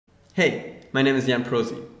Hey, my name is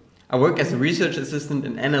Prosi. I work as a research assistant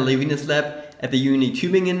in Anna Levina's lab at the Uni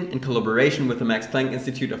Tübingen in collaboration with the Max Planck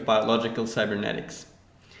Institute of Biological Cybernetics.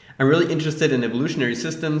 I'm really interested in evolutionary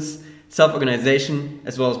systems, self-organization,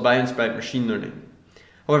 as well as bio-inspired machine learning.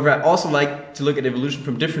 However, I also like to look at evolution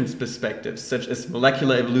from different perspectives, such as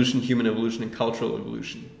molecular evolution, human evolution, and cultural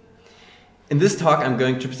evolution. In this talk, I'm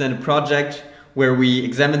going to present a project where we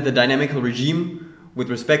examine the dynamical regime with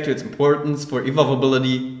respect to its importance for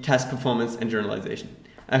evolvability, task performance, and generalization.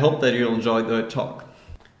 I hope that you'll enjoy the talk.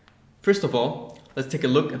 First of all, let's take a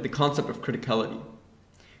look at the concept of criticality.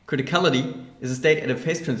 Criticality is a state at a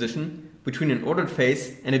phase transition between an ordered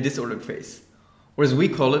phase and a disordered phase, or as we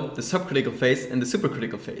call it, the subcritical phase and the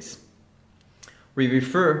supercritical phase. We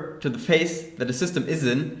refer to the phase that a system is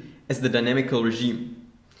in as the dynamical regime.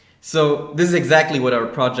 So this is exactly what our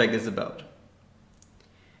project is about.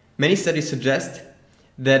 Many studies suggest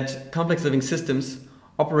that complex living systems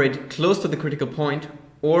operate close to the critical point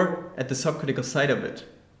or at the subcritical side of it.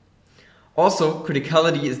 Also,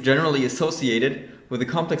 criticality is generally associated with the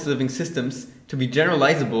complex living systems to be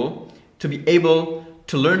generalizable, to be able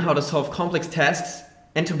to learn how to solve complex tasks,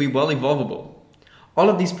 and to be well evolvable. All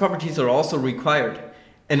of these properties are also required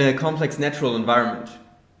in a complex natural environment.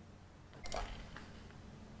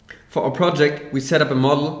 For our project, we set up a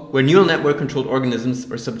model where neural network controlled organisms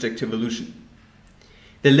are subject to evolution.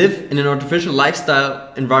 They live in an artificial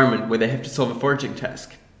lifestyle environment where they have to solve a foraging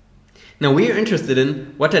task. Now we are interested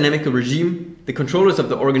in what dynamical regime the controllers of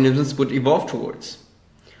the organisms would evolve towards.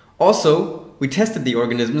 Also, we tested the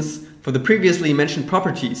organisms for the previously mentioned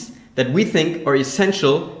properties that we think are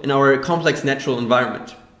essential in our complex natural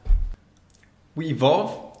environment. We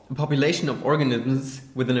evolve a population of organisms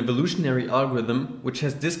with an evolutionary algorithm which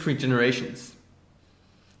has discrete generations.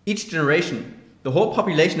 Each generation, the whole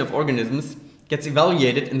population of organisms gets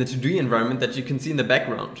evaluated in the 2D environment that you can see in the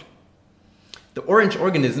background. The orange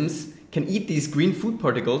organisms can eat these green food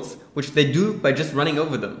particles, which they do by just running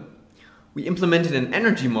over them. We implemented an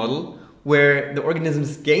energy model where the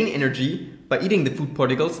organisms gain energy by eating the food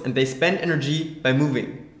particles and they spend energy by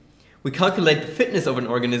moving. We calculate the fitness of an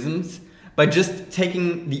organism by just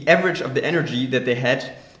taking the average of the energy that they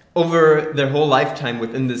had over their whole lifetime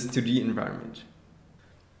within this 2D environment.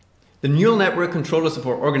 The neural network controllers of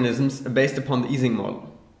our organisms are based upon the Ising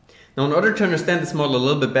model. Now, in order to understand this model a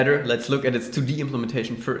little bit better, let's look at its 2D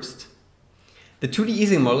implementation first. The 2D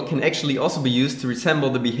Ising model can actually also be used to resemble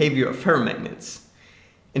the behavior of ferromagnets.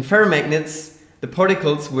 In ferromagnets, the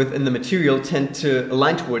particles within the material tend to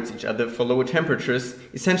align towards each other for lower temperatures,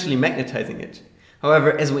 essentially magnetizing it.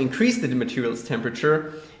 However, as we increase the material's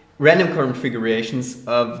temperature, random configurations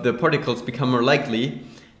of the particles become more likely,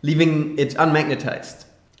 leaving it unmagnetized.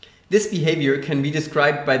 This behavior can be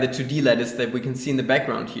described by the 2D lattice that we can see in the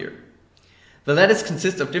background here. The lattice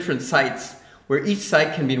consists of different sides, where each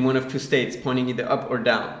side can be in one of two states, pointing either up or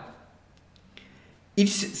down.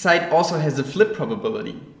 Each side also has a flip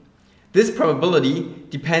probability. This probability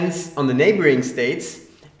depends on the neighboring states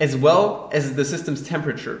as well as the system's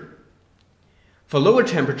temperature. For lower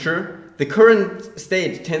temperature, the current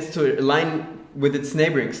state tends to align with its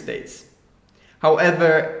neighboring states.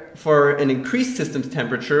 However, for an increased system's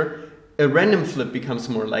temperature, a random flip becomes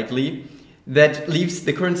more likely that leaves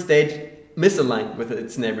the current state misaligned with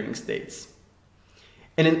its neighboring states.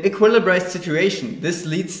 In an equilibrized situation, this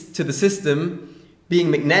leads to the system being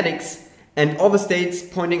magnetics and all the states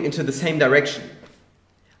pointing into the same direction.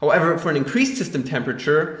 However, for an increased system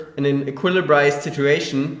temperature, in an equilibrized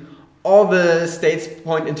situation, all the states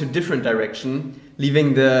point into different direction,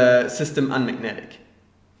 leaving the system unmagnetic.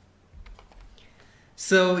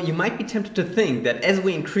 So you might be tempted to think that as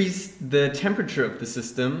we increase the temperature of the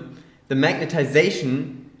system, the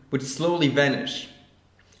magnetization would slowly vanish.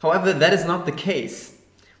 However, that is not the case.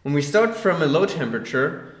 When we start from a low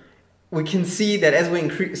temperature, we can see that as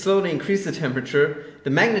we slowly increase the temperature, the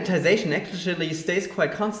magnetization actually stays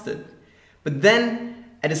quite constant. But then,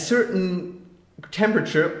 at a certain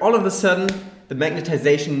temperature, all of a sudden, the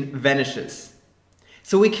magnetization vanishes.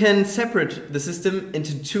 So we can separate the system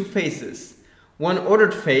into two phases. One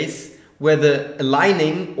ordered phase, where the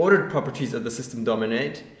aligning ordered properties of the system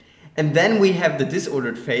dominate, and then we have the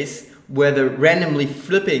disordered phase, where the randomly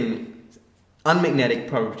flipping unmagnetic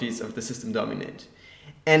properties of the system dominate.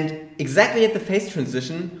 And exactly at the phase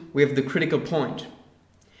transition, we have the critical point.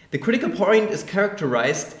 The critical point is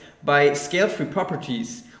characterized by scale-free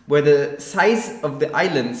properties, where the size of the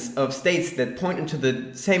islands of states that point into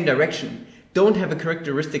the same direction don't have a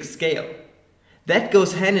characteristic scale. That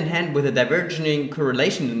goes hand in hand with a diverging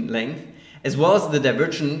correlation in length, as well as the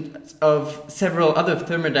divergence of several other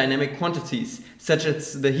thermodynamic quantities, such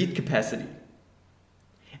as the heat capacity.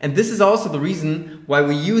 And this is also the reason why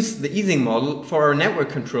we use the Ising model for our network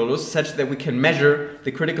controllers, such that we can measure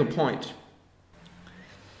the critical point.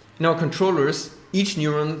 In our controllers, each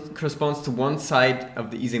neuron corresponds to one side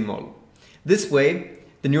of the Ising model. This way,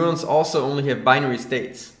 the neurons also only have binary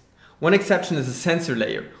states. One exception is the sensor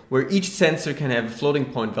layer, where each sensor can have a floating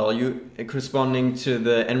point value corresponding to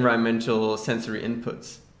the environmental sensory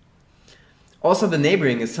inputs. Also, the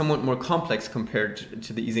neighboring is somewhat more complex compared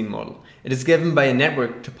to the Ising model. It is given by a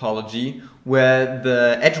network topology where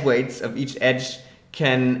the edge weights of each edge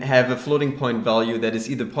can have a floating point value that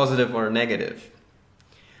is either positive or negative.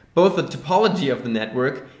 Both the topology of the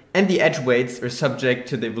network and the edge weights are subject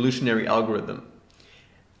to the evolutionary algorithm.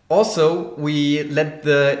 Also, we let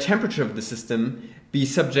the temperature of the system be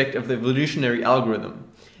subject of the evolutionary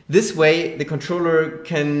algorithm. This way, the controller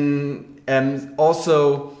can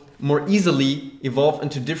also more easily evolve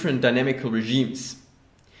into different dynamical regimes.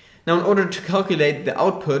 Now, in order to calculate the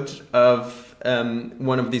output of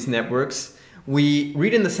one of these networks, we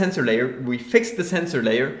read in the sensor layer, we fix the sensor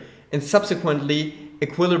layer, and subsequently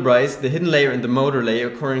equilibrize the hidden layer and the motor layer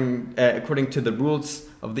according to the rules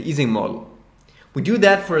of the Ising model. We do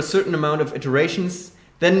that for a certain amount of iterations,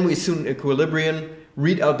 then we assume equilibrium,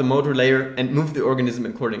 read out the motor layer, and move the organism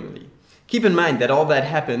accordingly. Keep in mind that all that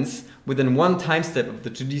happens within one time step of the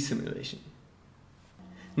 2D simulation.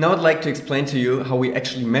 Now I'd like to explain to you how we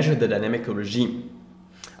actually measure the dynamical regime.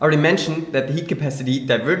 I already mentioned that the heat capacity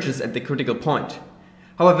diverges at the critical point.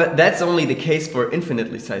 However, that's only the case for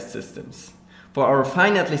infinitely sized systems. For our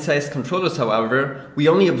finitely sized controllers, however, we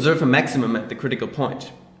only observe a maximum at the critical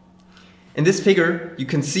point. In this figure, you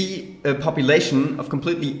can see a population of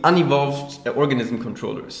completely unevolved organism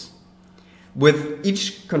controllers, with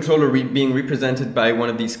each controller being represented by one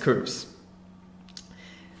of these curves.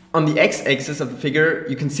 On the x-axis of the figure,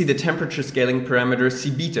 you can see the temperature scaling parameter C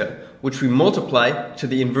beta, which we multiply to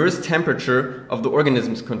the inverse temperature of the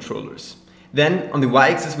organism's controllers. Then, on the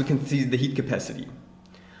y-axis, we can see the heat capacity.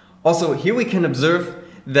 Also, here we can observe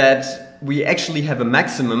that we actually have a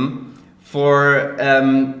maximum for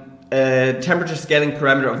a temperature scaling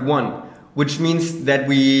parameter of 1, which means that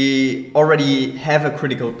we already have a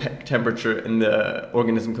critical temperature in the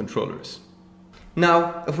organism controllers.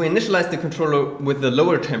 Now, if we initialize the controller with the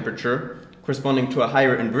lower temperature, corresponding to a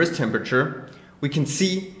higher inverse temperature, we can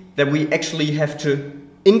see that we actually have to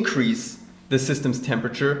increase the system's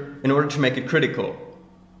temperature in order to make it critical.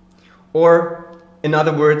 Or, in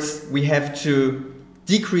other words, we have to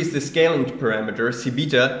decrease the scaling parameter, C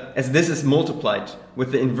beta, as this is multiplied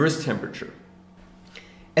with the inverse temperature.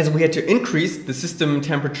 As we had to increase the system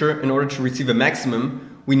temperature in order to receive a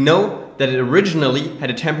maximum, we know that it originally had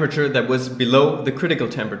a temperature that was below the critical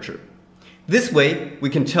temperature. This way, we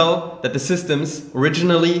can tell that the systems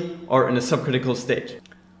originally are in a subcritical state.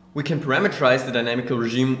 We can parameterize the dynamical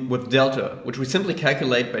regime with delta, which we simply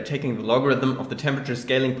calculate by taking the logarithm of the temperature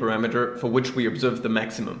scaling parameter for which we observe the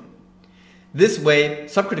maximum. This way,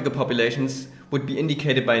 subcritical populations would be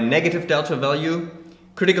indicated by a negative delta value,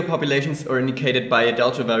 critical populations are indicated by a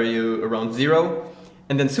delta value around 0,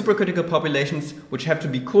 and then supercritical populations, which have to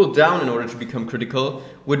be cooled down in order to become critical,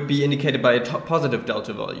 would be indicated by a positive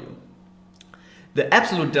delta value. The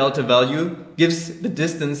absolute delta value gives the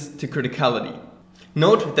distance to criticality.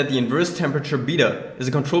 Note that the inverse temperature beta is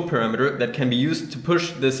a control parameter that can be used to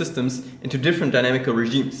push the systems into different dynamical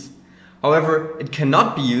regimes. However, it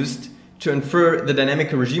cannot be used to infer the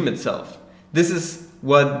dynamical regime itself. This is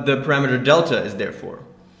what the parameter delta is there for.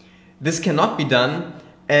 This cannot be done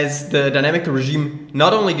as the dynamical regime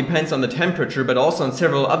not only depends on the temperature but also on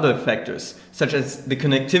several other factors, such as the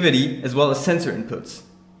connectivity as well as sensor inputs.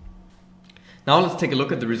 Now let's take a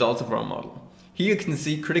look at the results of our model. Here you can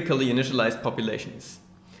see critically initialized populations.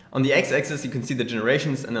 On the x-axis you can see the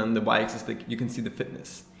generations, and on the y-axis you can see the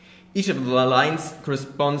fitness. Each of the lines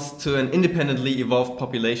corresponds to an independently evolved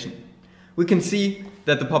population. We can see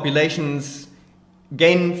that the populations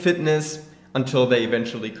gain fitness until they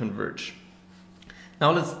eventually converge.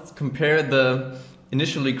 Now let's compare the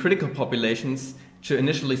initially critical populations to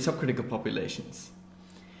initially subcritical populations.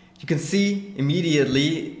 You can see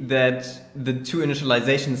immediately that the two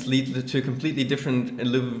initializations lead to completely different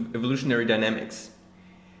evolutionary dynamics.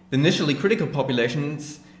 The initially critical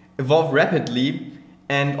populations evolve rapidly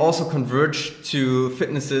and also converge to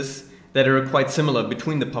fitnesses that are quite similar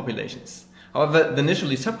between the populations. However, the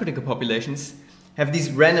initially subcritical populations have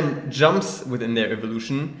these random jumps within their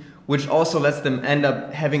evolution, which also lets them end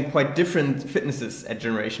up having quite different fitnesses at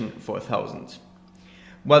generation 4000.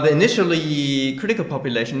 While the initially critical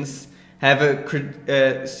populations have a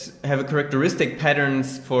characteristic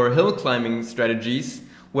patterns for hill climbing strategies,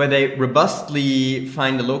 where they robustly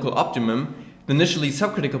find a local optimum, The initially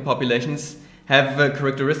subcritical populations have a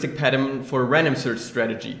characteristic pattern for a random search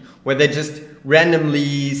strategy, where they just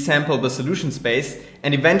randomly sample the solution space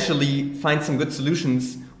and eventually find some good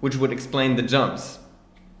solutions which would explain the jumps.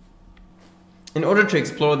 In order to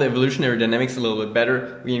explore the evolutionary dynamics a little bit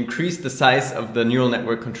better, we increased the size of the neural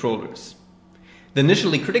network controllers. The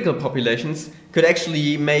initially critical populations could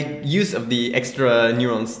actually make use of the extra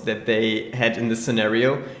neurons that they had in this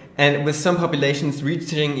scenario, and with some populations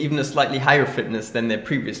reaching even a slightly higher fitness than they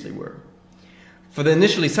previously were. For the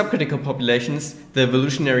initially subcritical populations, the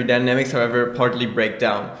evolutionary dynamics, however, partly break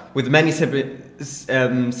down, with many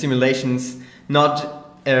simulations not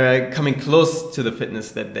coming close to the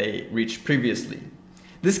fitness that they reached previously.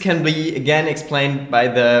 This can be again explained by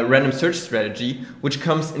the random search strategy, which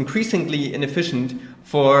comes increasingly inefficient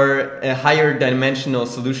for a higher dimensional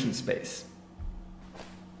solution space.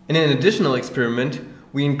 In an additional experiment,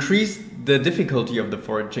 we increased the difficulty of the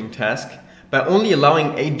foraging task by only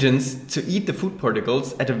allowing agents to eat the food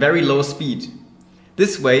particles at a very low speed.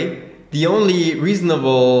 This way, the only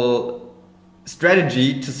reasonable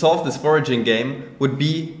strategy to solve this foraging game would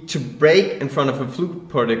be to break in front of a food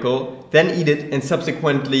particle, then eat it and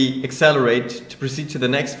subsequently accelerate to proceed to the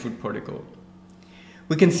next food particle.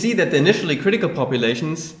 We can see that the initially critical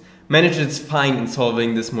populations manages fine in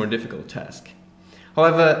solving this more difficult task.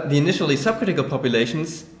 However, the initially subcritical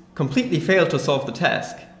populations completely fail to solve the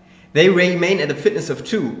task. They remain at a fitness of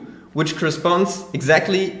 2, which corresponds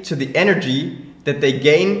exactly to the energy that they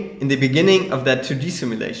gain in the beginning of that 2D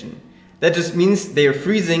simulation. That just means they are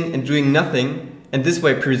freezing and doing nothing, and this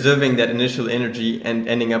way preserving that initial energy and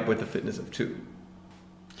ending up with a fitness of 2.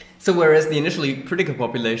 So whereas the initially critical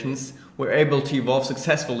populations were able to evolve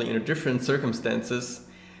successfully under different circumstances,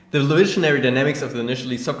 the evolutionary dynamics of the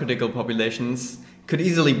initially subcritical populations could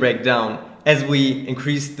easily break down as we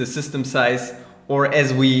increased the system size or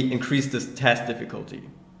as we increased the task difficulty.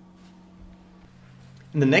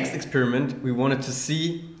 In the next experiment, we wanted to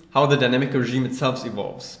see how the dynamical regime itself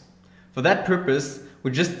evolves. For that purpose,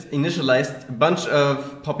 we just initialized a bunch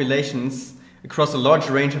of populations across a large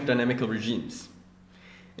range of dynamical regimes.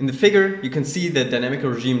 In the figure, you can see the dynamical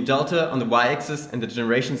regime delta on the y-axis and the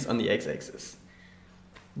generations on the x-axis.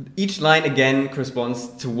 Each line again corresponds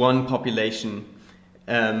to one population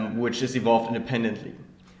which is evolved independently.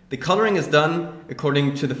 The coloring is done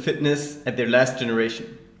according to the fitness at their last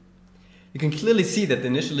generation. You can clearly see that the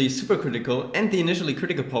initially supercritical and the initially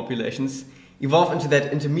critical populations evolve into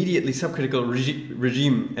that intermediately subcritical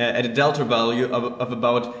regime at a delta value of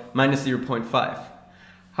about -0.5.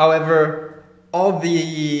 However, all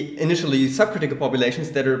the initially subcritical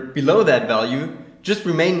populations that are below that value just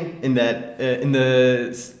remain in that in the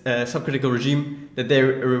subcritical regime that they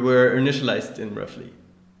were initialized in roughly.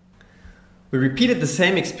 We repeated the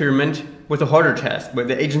same experiment with a harder task where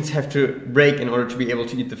the agents have to break in order to be able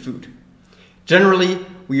to eat the food. Generally,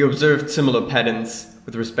 we observed similar patterns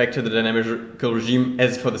with respect to the dynamical regime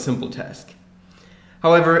as for the simple task.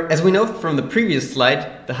 However, as we know from the previous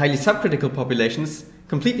slide, the highly subcritical populations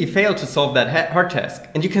completely fail to solve that hard task.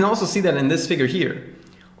 And you can also see that in this figure here.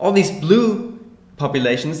 All these blue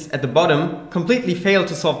populations at the bottom completely fail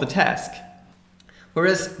to solve the task.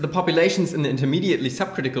 Whereas the populations in the intermediately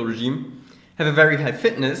subcritical regime have a very high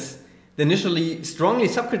fitness, the initially strongly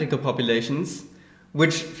subcritical populations,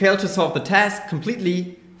 which fail to solve the task,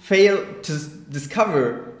 completely fail to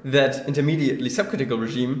discover that intermediately subcritical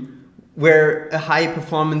regime where a high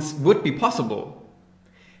performance would be possible.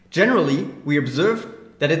 Generally, we observe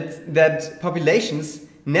that populations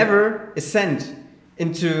never ascend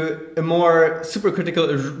into a more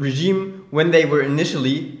supercritical regime when they were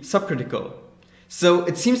initially subcritical. So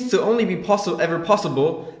it seems to only be ever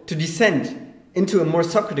possible to descend into a more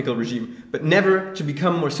subcritical regime, but never to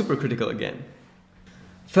become more supercritical again.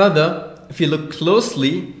 Further, if you look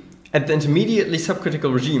closely at the intermediately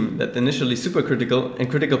subcritical regime that the initially supercritical and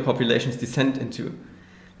critical populations descend into,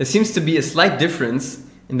 there seems to be a slight difference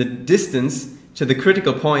in the distance to the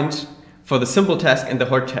critical point for the simple task and the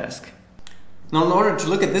hard task. Now, in order to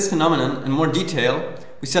look at this phenomenon in more detail,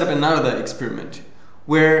 we set up another experiment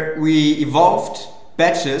where we evolved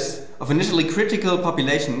batches of initially critical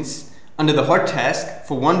populations under the hard task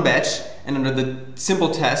for one batch and under the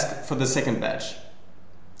simple task for the second batch.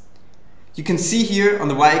 You can see here on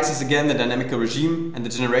the y-axis again the dynamical regime and the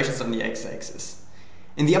generations on the x-axis.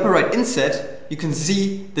 In the upper right inset, you can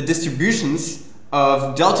see the distributions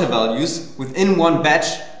of delta values within one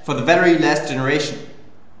batch for the very last generation.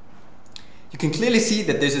 You can clearly see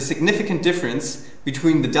that there's a significant difference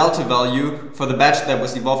between the delta value for the batch that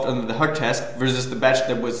was evolved under the hard task versus the batch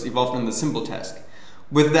that was evolved under the simple task,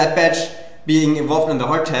 with that batch being evolved under the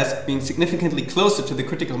hard task being significantly closer to the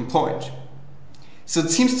critical point. So it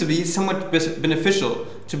seems to be somewhat beneficial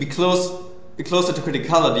to be closer to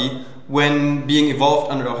criticality when being evolved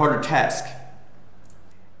under a harder task.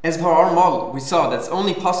 As for our model, we saw that it's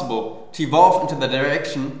only possible to evolve into the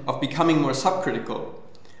direction of becoming more subcritical.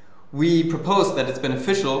 We propose that it's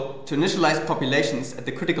beneficial to initialize populations at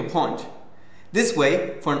the critical point. This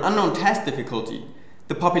way, for an unknown task difficulty,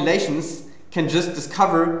 the populations can just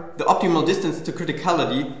discover the optimal distance to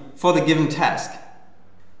criticality for the given task.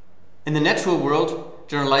 In the natural world,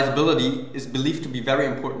 generalizability is believed to be very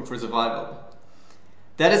important for survival.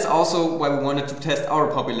 That is also why we wanted to test our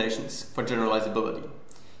populations for generalizability.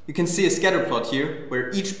 You can see a scatter plot here, where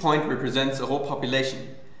each point represents a whole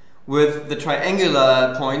population, with the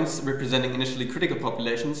triangular points representing initially critical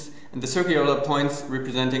populations and the circular points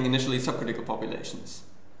representing initially subcritical populations.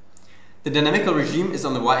 The dynamical regime is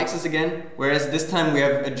on the y-axis again, whereas this time we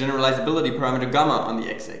have a generalizability parameter gamma on the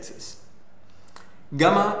x-axis.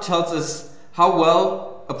 Gamma tells us how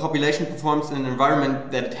well a population performs in an environment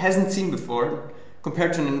that it hasn't seen before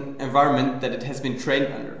compared to an environment that it has been trained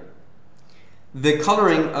under. The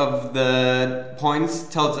coloring of the points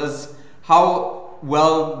tells us how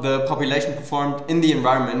well the population performed in the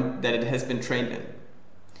environment that it has been trained in.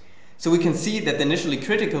 So we can see that the initially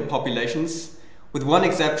critical populations, with one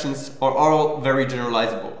exception, are all very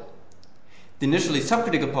generalizable. The initially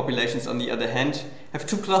subcritical populations, on the other hand, have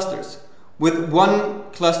two clusters, with one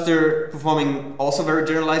cluster performing also very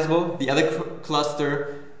generalizable, the other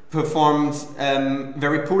cluster performs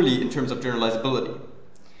very poorly in terms of generalizability.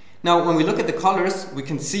 Now, when we look at the colors, we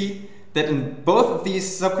can see that in both of these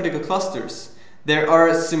subcritical clusters, there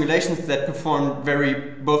are simulations that perform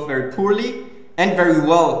both very poorly and very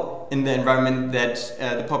well in the environment that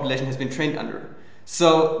the population has been trained under.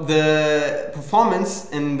 So the performance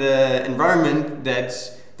in the environment that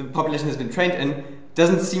the population has been trained in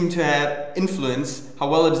doesn't seem to have influence how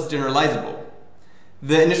well it is generalizable.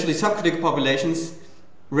 The initially subcritical populations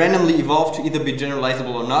randomly evolve to either be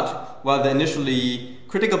generalizable or not, while the initially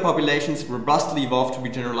critical populations robustly evolve to be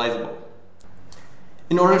generalizable.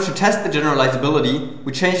 In order to test the generalizability,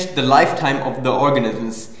 we changed the lifetime of the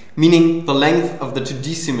organisms, meaning the length of the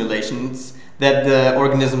 2D simulations that the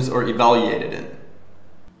organisms are evaluated in.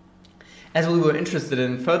 As we were interested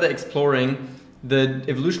in further exploring the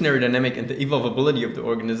evolutionary dynamic and the evolvability of the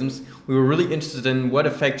organisms, we were really interested in what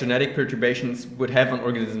effect genetic perturbations would have on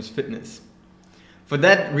organisms' fitness. For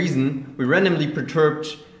that reason, we randomly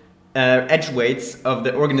perturbed edge weights of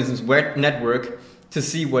the organism's network to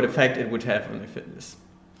see what effect it would have on their fitness.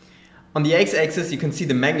 On the x-axis, you can see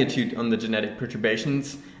the magnitude on the genetic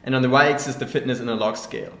perturbations, and on the y-axis, the fitness in a log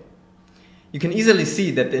scale. You can easily see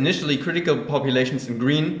that the initially critical populations in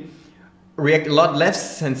green react a lot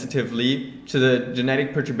less sensitively to the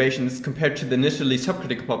genetic perturbations compared to the initially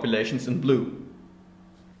subcritical populations in blue.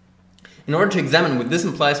 In order to examine what this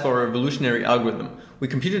implies for our evolutionary algorithm, we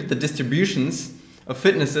computed the distributions of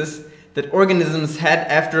fitnesses that organisms had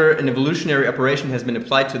after an evolutionary operation has been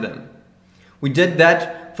applied to them. We did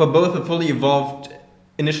that for both a fully evolved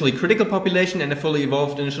initially critical population and a fully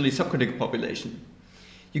evolved initially subcritical population.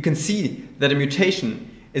 You can see that a mutation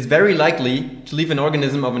is very likely to leave an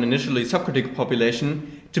organism of an initially subcritical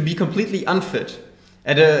population to be completely unfit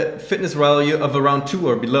at a fitness value of around 2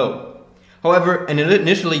 or below. However, an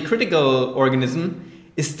initially critical organism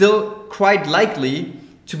is still quite likely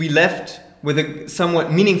to be left with a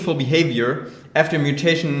somewhat meaningful behavior after a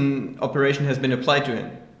mutation operation has been applied to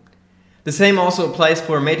him. The same also applies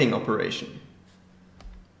for a mating operation.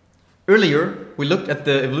 Earlier, we looked at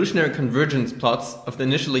the evolutionary convergence plots of the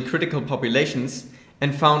initially critical populations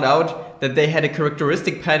and found out that they had a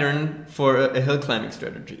characteristic pattern for a hill climbing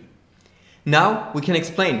strategy. Now we can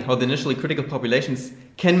explain how the initially critical populations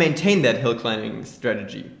can maintain that hill climbing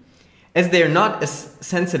strategy. As they are not as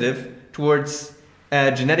sensitive towards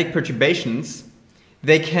genetic perturbations,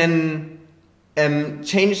 they can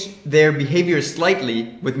change their behavior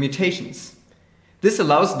slightly with mutations. This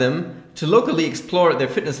allows them to locally explore their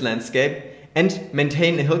fitness landscape and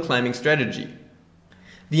maintain a hill climbing strategy.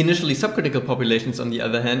 The initially subcritical populations, on the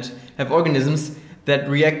other hand, have organisms that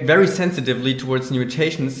react very sensitively towards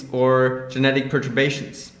mutations or genetic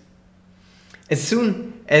perturbations. As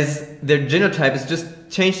soon as their genotype is just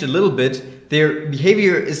changed a little bit, their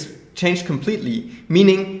behavior is changed completely,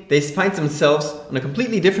 meaning they find themselves on a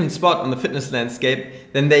completely different spot on the fitness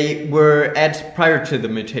landscape than they were at prior to the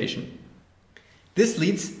mutation. This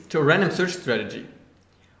leads to a random search strategy.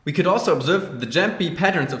 We could also observe the jumpy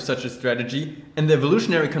patterns of such a strategy in the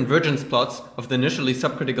evolutionary convergence plots of the initially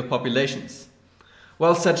subcritical populations.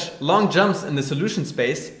 While such long jumps in the solution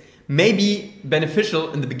space may be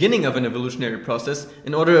beneficial in the beginning of an evolutionary process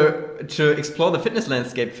in order to explore the fitness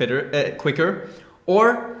landscape quicker,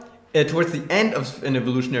 Or towards the end of an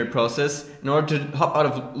evolutionary process, in order to hop out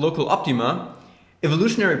of local optima,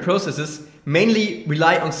 evolutionary processes mainly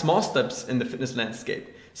rely on small steps in the fitness landscape,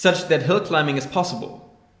 such that hill climbing is possible.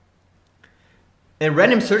 A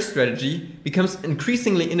random search strategy becomes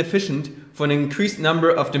increasingly inefficient for an increased number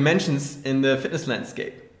of dimensions in the fitness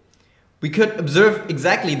landscape. We could observe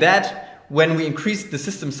exactly that when we increased the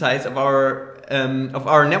system size of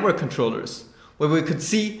our network controllers, where we could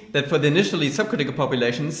see that for the initially subcritical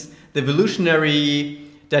populations, the evolutionary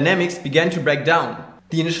dynamics began to break down.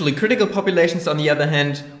 The initially critical populations, on the other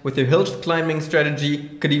hand, with their hill climbing strategy,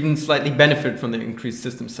 could even slightly benefit from the increased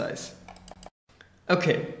system size.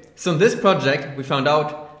 Okay, so in this project we found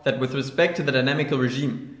out that with respect to the dynamical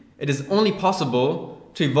regime, it is only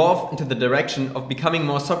possible to evolve into the direction of becoming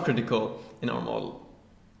more subcritical in our model.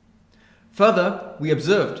 Further, we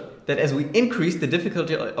observed that as we increased the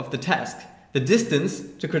difficulty of the task, the distance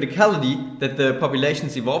to criticality that the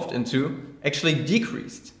populations evolved into actually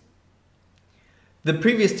decreased. The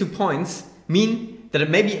previous 2 points mean that it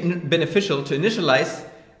may be beneficial to initialize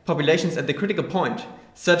populations at the critical point,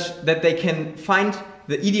 such that they can find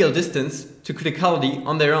the ideal distance to criticality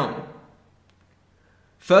on their own.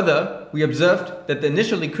 Further, we observed that the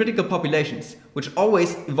initially critical populations, which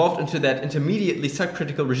always evolved into that intermediately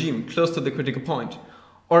subcritical regime close to the critical point,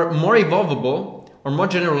 are more evolvable or more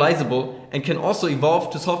generalizable and can also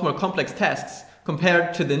evolve to solve more complex tasks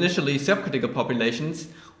compared to the initially subcritical populations,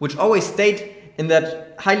 which always stayed in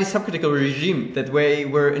that highly subcritical regime that we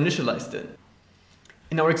were initialized in.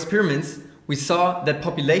 In our experiments, we saw that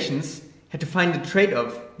populations had to find a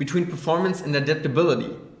trade-off between performance and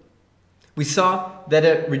adaptability. We saw that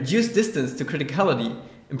a reduced distance to criticality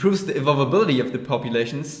improves the evolvability of the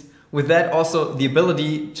populations, with that also the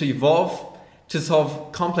ability to evolve to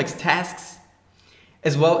solve complex tasks,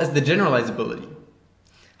 as well as the generalizability.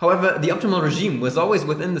 However, the optimal regime was always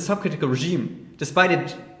within the subcritical regime, despite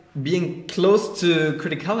it being close to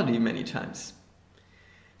criticality many times.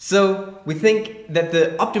 So we think that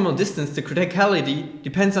the optimal distance to criticality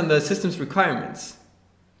depends on the system's requirements.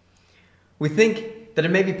 We think that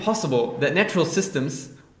it may be possible that natural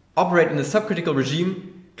systems operate in the subcritical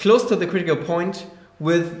regime close to the critical point,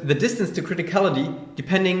 with the distance to criticality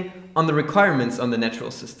depending on the requirements on the natural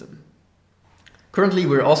system. Currently,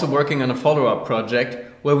 we're also working on a follow-up project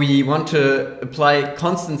where we want to apply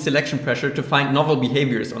constant selection pressure to find novel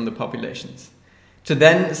behaviors on the populations, to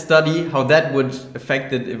then study how that would affect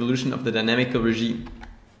the evolution of the dynamical regime.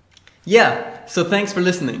 Yeah, so thanks for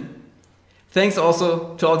listening. Thanks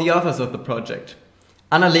also to all the authors of the project: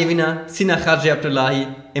 Anna Levina, Sina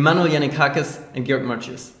Khajehabdollahi, Emmanouil Giannakakis, and Georg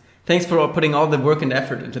Martius. Thanks for putting all the work and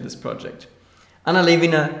effort into this project. Anna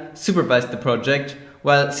Levina supervised the project,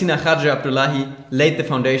 while Sina Khajehabdollahi laid the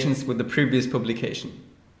foundations with the previous publication.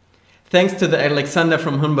 Thanks to the Alexander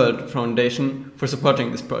from Humboldt Foundation for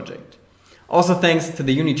supporting this project. Also thanks to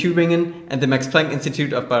the Uni Tübingen and the Max Planck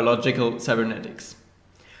Institute of Biological Cybernetics.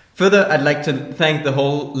 Further, I'd like to thank the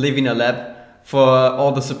whole Levina lab for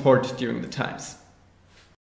all the support during the times.